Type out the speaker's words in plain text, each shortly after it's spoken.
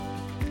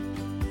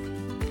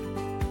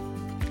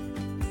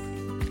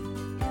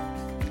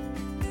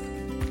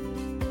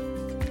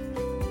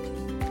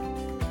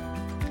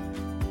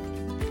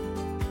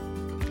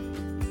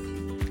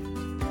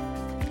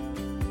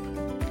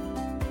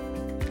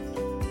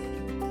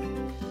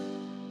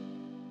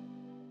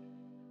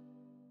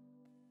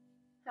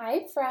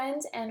Hi,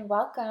 friend, and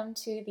welcome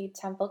to the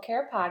Temple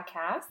Care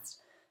Podcast.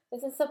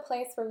 This is a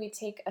place where we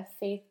take a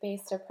faith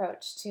based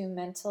approach to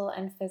mental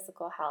and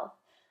physical health.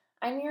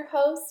 I'm your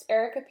host,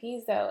 Erica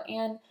Pizzo,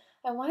 and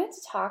I wanted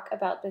to talk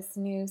about this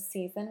new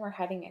season we're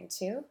heading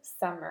into,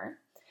 summer.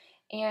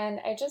 And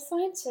I just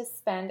wanted to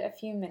spend a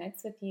few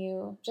minutes with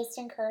you, just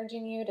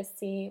encouraging you to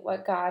see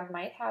what God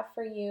might have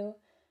for you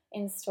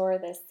in store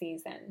this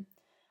season.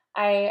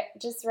 I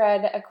just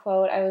read a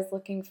quote. I was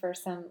looking for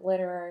some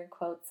literary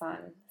quotes on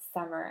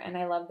summer, and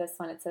I love this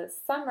one. It says,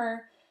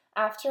 "Summer,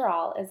 after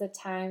all, is a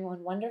time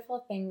when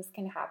wonderful things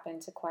can happen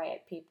to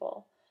quiet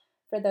people.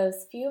 For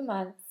those few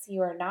months,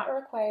 you are not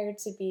required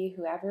to be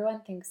who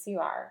everyone thinks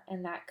you are,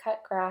 and that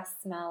cut grass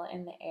smell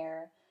in the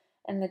air,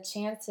 and the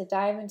chance to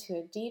dive into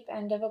a deep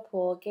end of a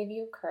pool give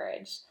you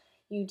courage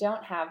you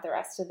don't have the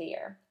rest of the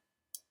year.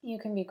 You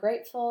can be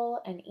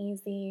grateful and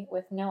easy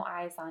with no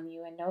eyes on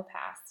you and no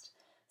past.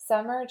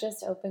 Summer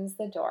just opens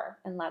the door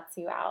and lets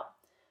you out."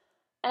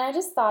 And I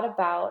just thought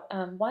about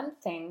one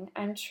thing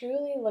I'm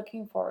truly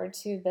looking forward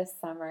to this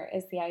summer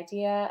is the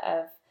idea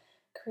of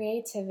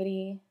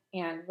creativity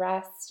and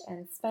rest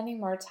and spending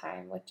more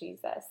time with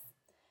Jesus.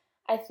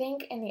 I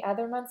think in the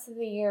other months of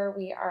the year,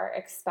 we are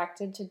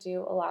expected to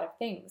do a lot of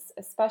things,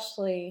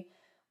 especially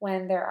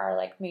when there are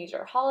like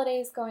major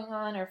holidays going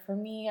on, or for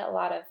me, a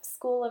lot of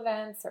school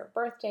events or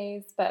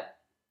birthdays. But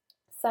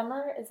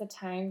summer is a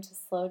time to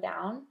slow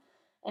down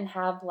and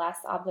have less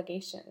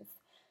obligations.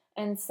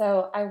 And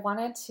so I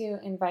wanted to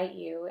invite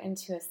you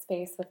into a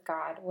space with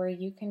God where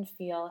you can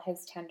feel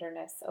His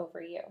tenderness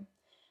over you.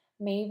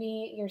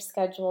 Maybe your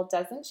schedule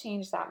doesn't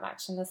change that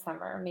much in the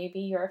summer. Maybe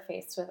you're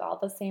faced with all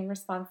the same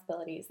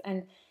responsibilities.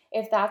 And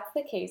if that's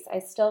the case, I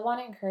still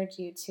want to encourage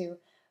you to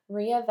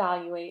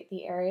reevaluate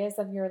the areas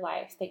of your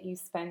life that you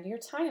spend your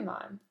time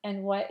on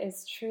and what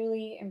is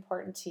truly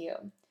important to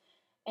you.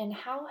 And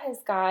how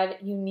has God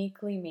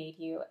uniquely made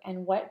you,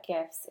 and what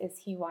gifts is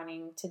He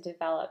wanting to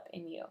develop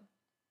in you?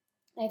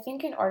 I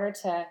think in order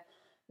to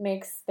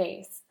make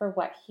space for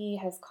what He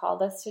has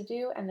called us to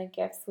do and the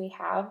gifts we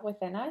have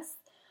within us,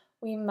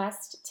 we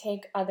must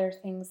take other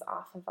things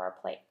off of our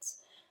plate.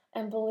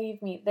 And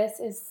believe me, this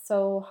is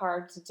so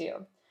hard to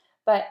do.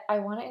 But I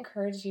want to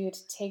encourage you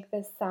to take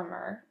this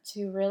summer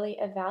to really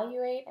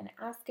evaluate and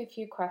ask a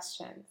few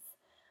questions.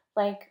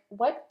 Like,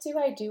 what do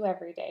I do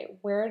every day?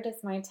 Where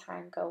does my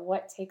time go?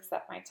 What takes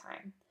up my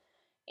time?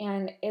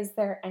 And is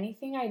there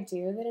anything I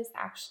do that is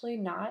actually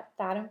not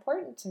that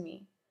important to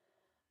me?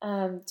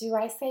 Do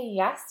I say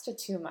yes to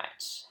too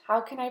much?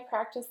 How can I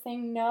practice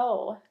saying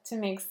no to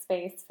make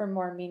space for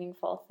more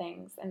meaningful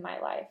things in my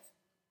life?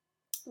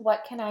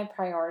 What can I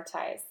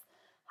prioritize?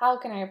 How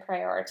can I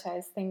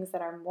prioritize things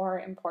that are more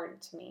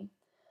important to me?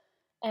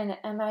 And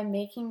am I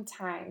making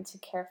time to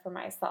care for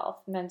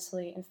myself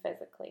mentally and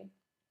physically?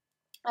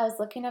 I was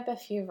looking up a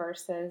few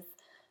verses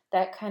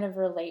that kind of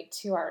relate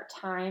to our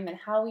time and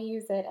how we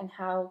use it and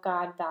how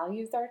God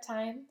values our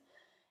time.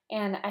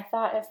 And I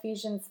thought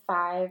Ephesians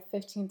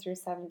 5:15 through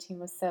 17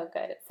 was so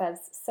good. It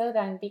says, "So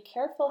then, be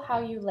careful how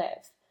you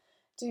live.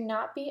 Do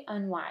not be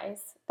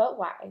unwise, but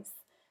wise,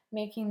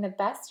 making the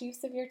best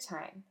use of your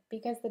time,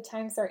 because the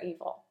times are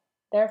evil.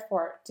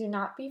 Therefore, do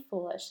not be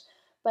foolish,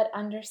 but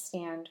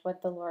understand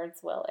what the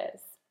Lord's will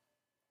is."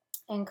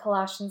 And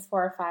Colossians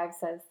 4:5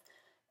 says,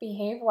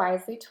 "Behave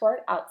wisely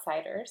toward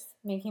outsiders,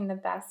 making the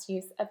best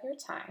use of your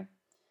time."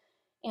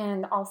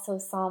 And also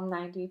Psalm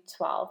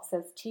 90:12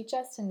 says, "Teach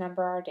us to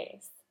number our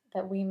days,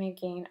 that we may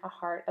gain a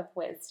heart of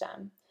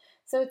wisdom."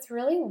 So it's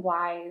really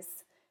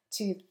wise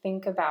to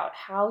think about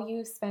how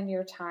you spend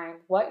your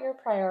time, what you're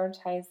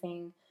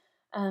prioritizing,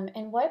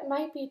 and what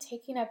might be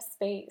taking up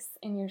space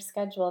in your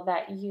schedule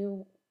that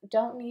you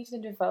don't need to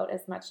devote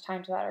as much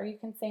time to that, or you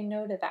can say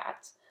no to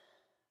that.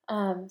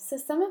 So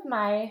some of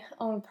my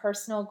own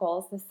personal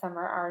goals this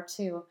summer are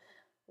to,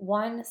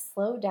 one,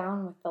 slow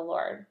down with the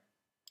Lord.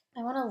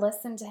 I want to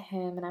listen to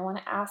Him and I want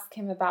to ask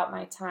Him about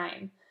my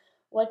time.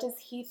 What does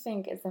He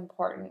think is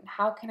important?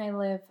 How can I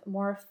live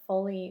more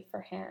fully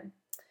for Him?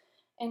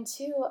 And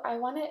two, I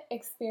want to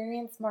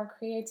experience more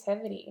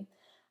creativity.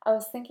 I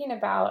was thinking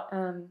about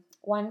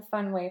one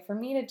fun way for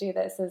me to do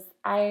this is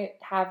I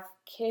have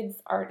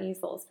kids' art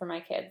easels for my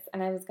kids,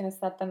 and I was going to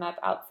set them up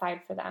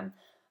outside for them.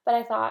 But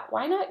I thought,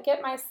 why not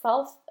get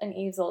myself an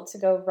easel to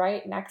go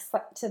right next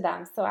to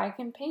them so I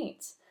can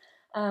paint?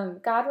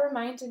 God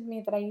reminded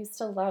me that I used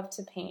to love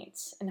to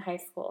paint in high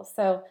school.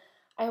 So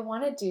I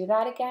want to do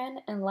that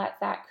again and let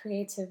that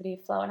creativity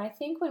flow. And I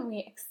think when we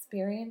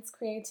experience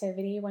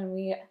creativity, when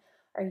we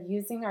are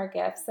using our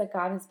gifts that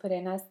God has put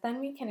in us, then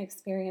we can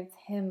experience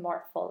Him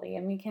more fully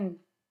and we can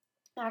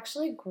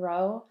actually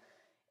grow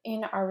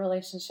in our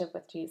relationship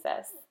with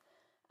Jesus.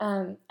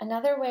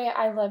 Another way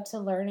I love to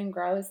learn and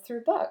grow is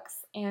through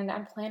books. And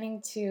I'm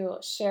planning to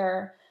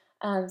share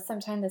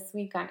sometime this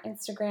week on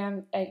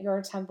Instagram at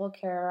Your Temple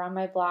Care or on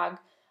my blog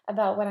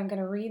about what I'm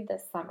going to read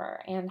this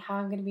summer and how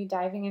I'm going to be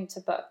diving into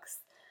books.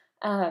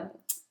 Um,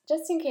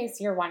 just in case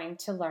you're wanting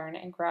to learn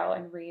and grow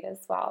and read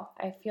as well.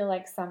 I feel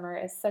like summer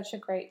is such a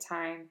great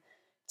time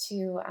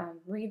to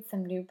read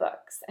some new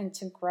books and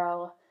to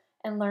grow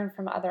and learn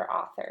from other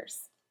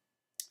authors.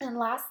 And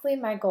lastly,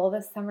 my goal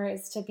this summer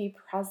is to be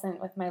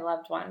present with my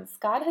loved ones.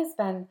 God has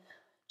been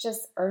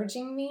just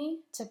urging me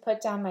to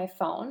put down my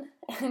phone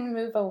and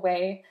move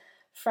away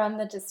from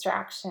the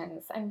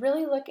distractions and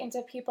really look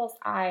into people's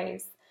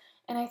eyes.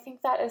 And I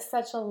think that is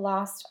such a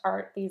lost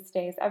art these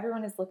days.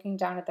 Everyone is looking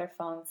down at their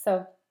phones.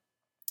 So,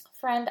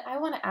 friend, I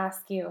want to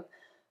ask you,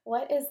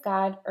 what is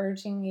God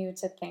urging you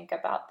to think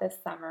about this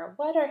summer?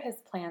 What are His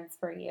plans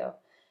for you?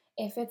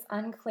 If it's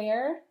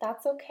unclear,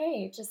 that's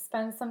okay. Just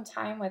spend some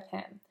time with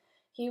Him.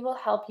 He will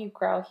help you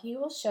grow. He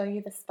will show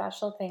you the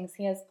special things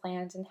He has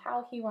planned and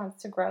how He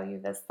wants to grow you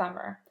this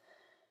summer.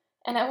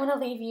 And I want to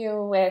leave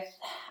you with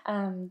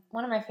one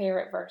of my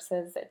favorite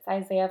verses. It's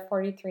Isaiah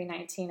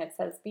 43:19. It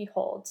says,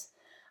 "Behold,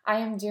 I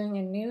am doing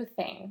a new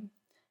thing.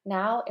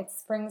 Now it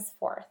springs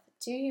forth.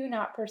 Do you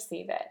not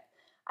perceive it?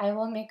 I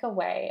will make a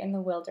way in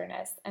the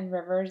wilderness and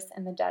rivers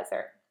in the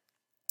desert."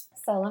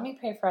 So let me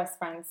pray for us,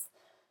 friends.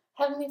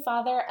 Heavenly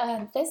Father,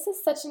 this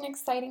is such an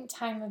exciting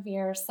time of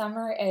year.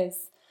 Summer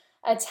is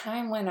a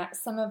time when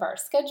some of our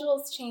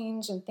schedules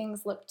change and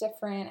things look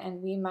different,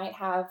 and we might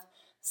have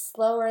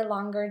slower,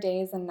 longer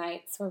days and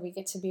nights where we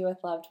get to be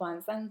with loved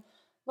ones. And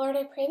Lord,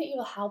 I pray that you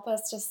will help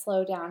us to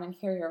slow down and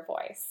hear your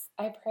voice.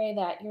 I pray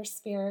that your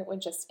Spirit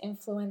would just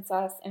influence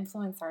us,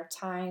 influence our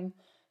time,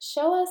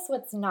 show us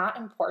what's not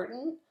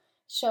important,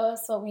 show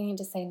us what we need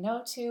to say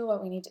no to,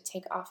 what we need to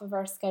take off of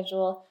our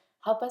schedule.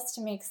 Help us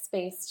to make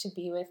space to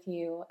be with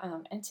you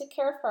and to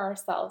care for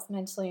ourselves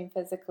mentally and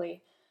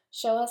physically.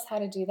 Show us how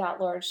to do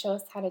that, Lord. Show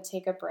us how to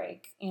take a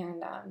break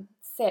and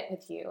sit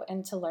with you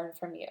and to learn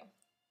from you.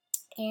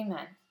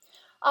 Amen.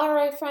 All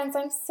right, friends,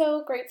 I'm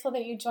so grateful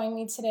that you joined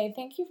me today.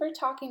 Thank you for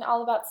talking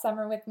all about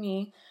summer with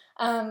me.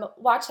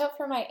 Watch out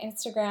for my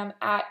Instagram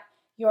at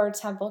Your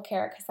Temple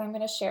Care, because I'm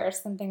going to share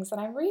some things that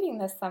I'm reading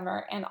this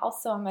summer. And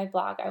also on my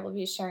blog, I will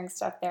be sharing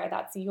stuff there.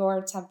 That's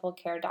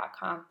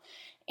yourtemplecare.com.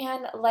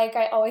 And like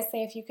I always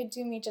say, if you could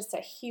do me just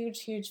a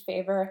huge, huge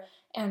favor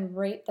and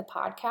rate the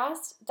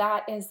podcast,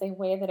 that is a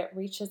way that it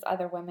reaches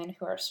other women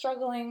who are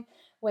struggling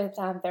with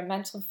their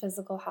mental,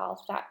 physical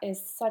health. That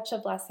is such a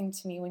blessing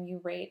to me when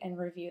you rate and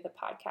review the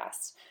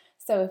podcast.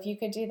 So if you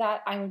could do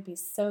that, I would be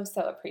so,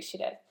 so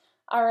appreciative.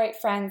 All right,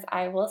 friends,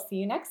 I will see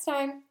you next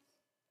time.